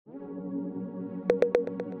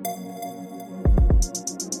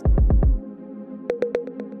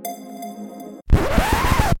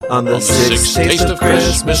On the sixth taste of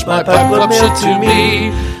Christmas, my pipe club mailed to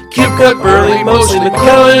me. Cube cut, Burley, mostly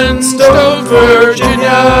McKellen, Stone,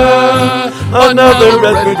 Virginia. Another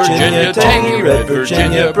red Virginia, tangy red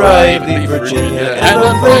Virginia, brightly Virginia, and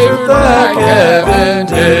unflavored black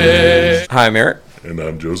Cavendish. Hi, I'm Eric. And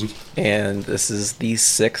I'm Joseph. And this is the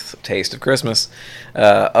sixth taste of Christmas.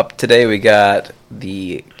 Up today we got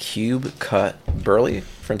the cube cut Burley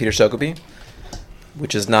from Peter Stokkebye,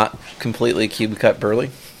 which is not completely cube cut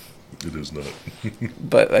Burley. It is not.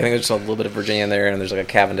 But I think there's a little bit of Virginia in there, and there's like a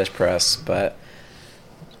Cavendish press, but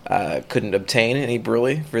couldn't obtain any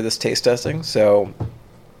Burley for this taste testing, so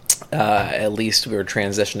at least we were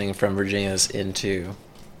transitioning from Virginias into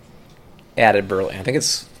added Burley. I think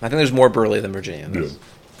there's more Burley than Virginia. Yeah.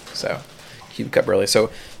 So cube cut Burley. So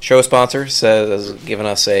show sponsor has given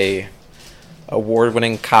us a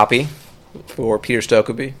award-winning copy for Peter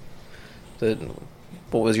Stokkebye.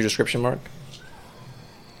 What was your description, Mark?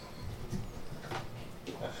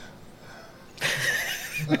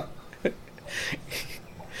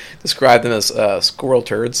 Describe them as squirrel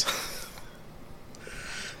turds.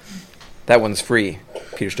 That one's free,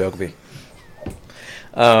 Peter Stokkebye.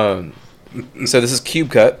 So this is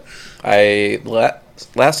cube cut.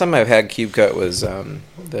 Last time I've had cube cut was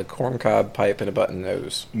the corncob pipe and a button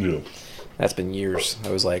nose. Yeah. That's been years.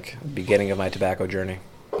 That was like the beginning of my tobacco journey.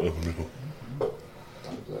 Oh, no.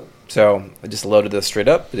 So I just loaded this straight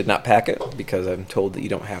up. I did not pack it because I'm told that you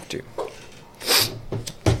don't have to.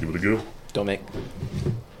 Give it a go. Don't make...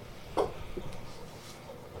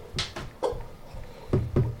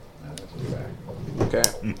 Okay.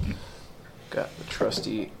 Got the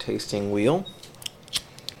trusty tasting wheel.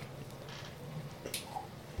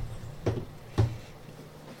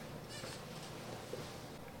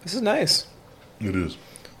 This is nice. It is.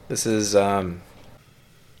 This is,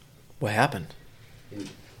 what happened? It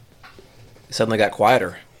suddenly got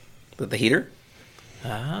quieter. With the heater?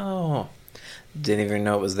 Oh. Didn't even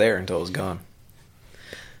know it was there until it was gone.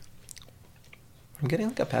 I'm getting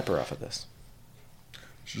like a pepper off of this.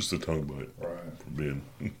 It's just a tongue bite. Right. For being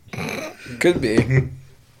Could be.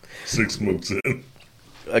 6 months in.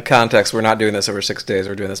 A context, we're not doing this over 6 days.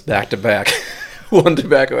 We're doing this back to back. One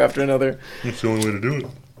tobacco after another. That's the only way to do it.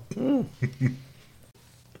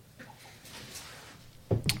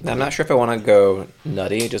 Now, I'm not sure if I want to go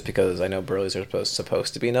nutty, just because I know Burleys are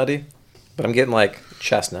supposed to be nutty. But I'm getting like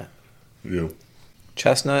chestnut. Yeah.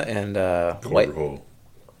 Chestnut and white. Carter Hall.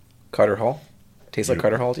 Carter Hall? Tastes like Yeah.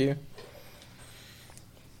 Carter Hall to you?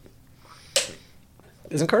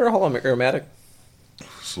 Isn't Carter Hall aromatic?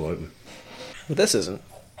 Slightly. But this isn't.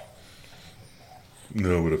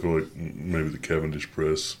 No, but I feel like maybe the Cavendish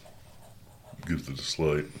press gives it a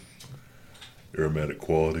slight aromatic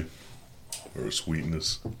quality or a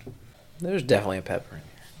sweetness. There's definitely a pepper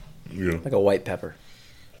in here. Yeah. Like a white pepper.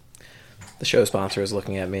 The show sponsor is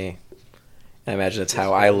looking at me. I imagine it's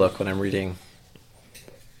how I look when I'm reading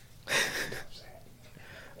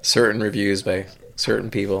certain reviews by certain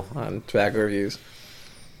people on tobacco reviews.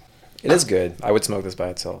 It is good. I would smoke this by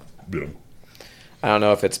itself. Yeah. I don't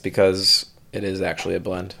know if it's because it is actually a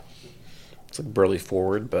blend. It's like Burley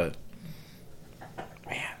forward, but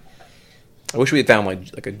man, I wish we had found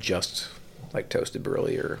like a just like toasted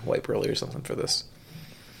Burley or white Burley or something for this.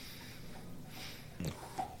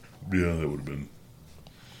 Yeah, that would have been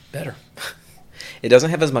Better. It doesn't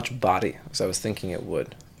have as much body as I was thinking it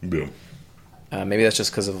would. yeah. Maybe that's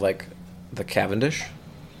just because of like the Cavendish,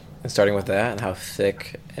 and starting with that and how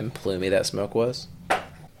thick and plumy that smoke was.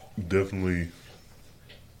 Definitely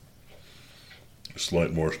a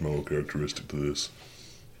slight marshmallow characteristic to this.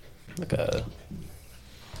 Like a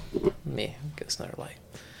me get another light.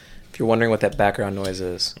 If you're wondering what that background noise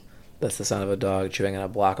is, that's the sound of a dog chewing on a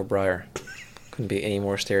block of briar. Couldn't be any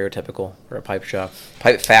more stereotypical for a pipe shop,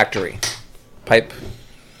 pipe factory, pipe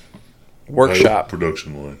workshop, Pipe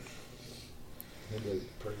production line.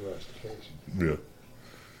 Yeah.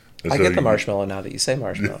 That's I how get the you- marshmallow now that you say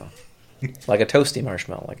marshmallow. Like a toasty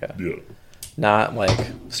marshmallow, like a Yeah. not like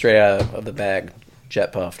straight out of the bag,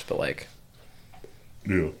 jet puffed, but like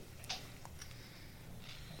Yeah.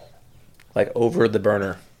 over the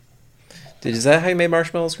burner. Is that how you made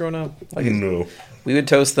marshmallows growing up? Like No. we would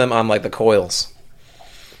toast them on like the coils.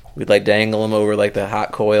 We'd like dangle them over like the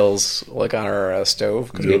hot coils, like on our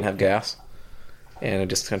stove because we didn't have gas, and it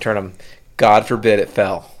just kind of turn them. God forbid it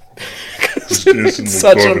fell. Just instantly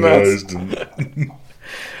Such a mess. carbonized and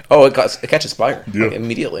Oh, it catches fire Yeah. like,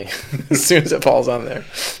 immediately as soon as it falls on there.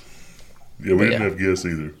 yeah, we But didn't yeah. have gas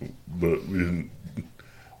either, but we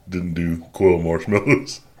didn't do coil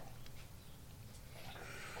marshmallows.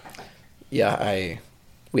 Yeah,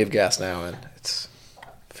 we have gas now, and it's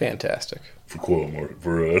fantastic.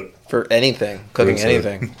 For anything, cooking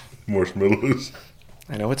anything. Marshmallows.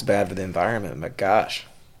 I know it's bad for the environment, but gosh,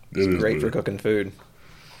 it's great for cooking food.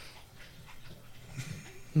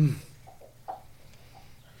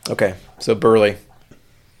 Okay, so Burley.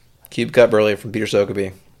 Cube cut Burley from Peter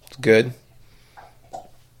Sotheby. It's good.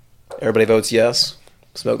 Everybody votes yes.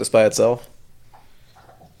 Smoke this by itself?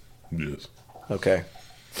 Yes. Okay.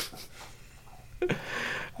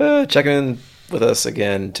 Check in with us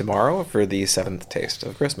again tomorrow for the 7th taste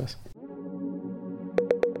of Christmas.